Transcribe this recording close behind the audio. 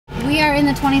we are in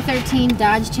the 2013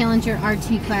 Dodge Challenger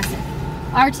RT Classic.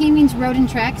 RT means road and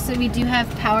track, so we do have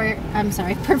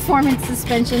performance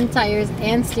suspension, tires,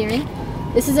 and steering.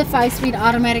 This is a 5-speed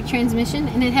automatic transmission,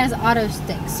 and it has auto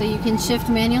sticks, so you can shift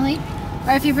manually,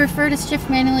 or if you prefer to shift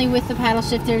manually with the paddle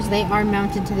shifters, they are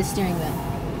mounted to the steering wheel.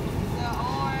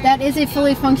 That is a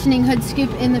fully functioning hood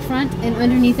scoop in the front, and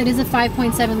underneath it is a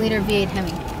 5.7 liter V8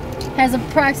 Hemi. It has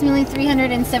approximately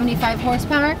 375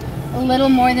 horsepower, a little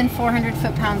more than 400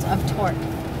 foot-pounds of torque.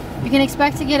 You can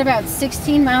expect to get about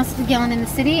 16 miles per gallon in the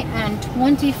city and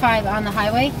 25 on the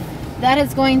highway. That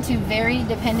is going to vary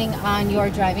depending on your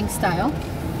driving style.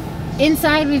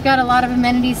 Inside, we've got a lot of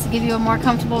amenities to give you a more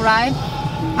comfortable ride.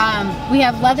 We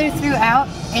have leather throughout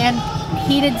and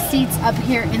heated seats up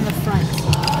here in the front.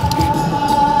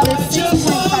 This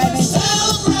 6.5-inch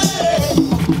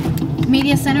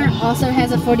media center also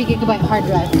has a 40 gigabyte hard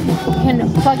drive. You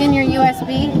can plug in your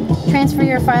USB, transfer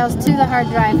your files to the hard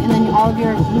drive, and then all of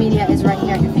your media is right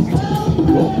here at your fingertips.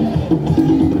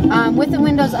 With the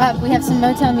windows up, we have some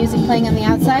Motown music playing on the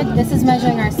outside. This is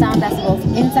measuring our sound decibels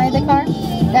inside the car.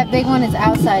 That big one is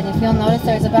outside. If you'll notice,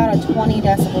 there's about a 20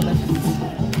 decibel difference.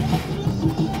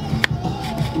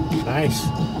 Nice.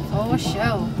 Oh,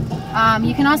 show.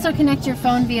 You can also connect your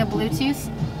phone via Bluetooth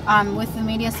with the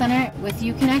media center with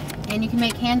Uconnect, and you can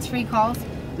make hands-free calls.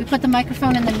 We put the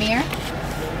microphone in the mirror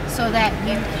so that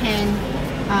you can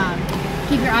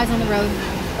keep your eyes on the road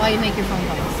while you make your phone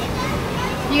calls.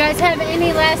 Do you guys have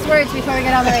any last words before we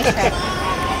get on the racetrack?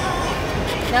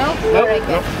 No? Nope. All right,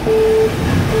 good.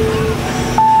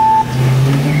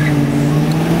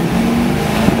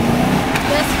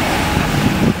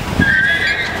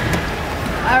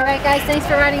 Alright guys, thanks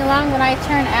for riding along. When I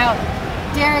turn out,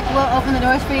 Derek will open the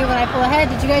doors for you when I pull ahead.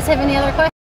 Did you guys have any other questions?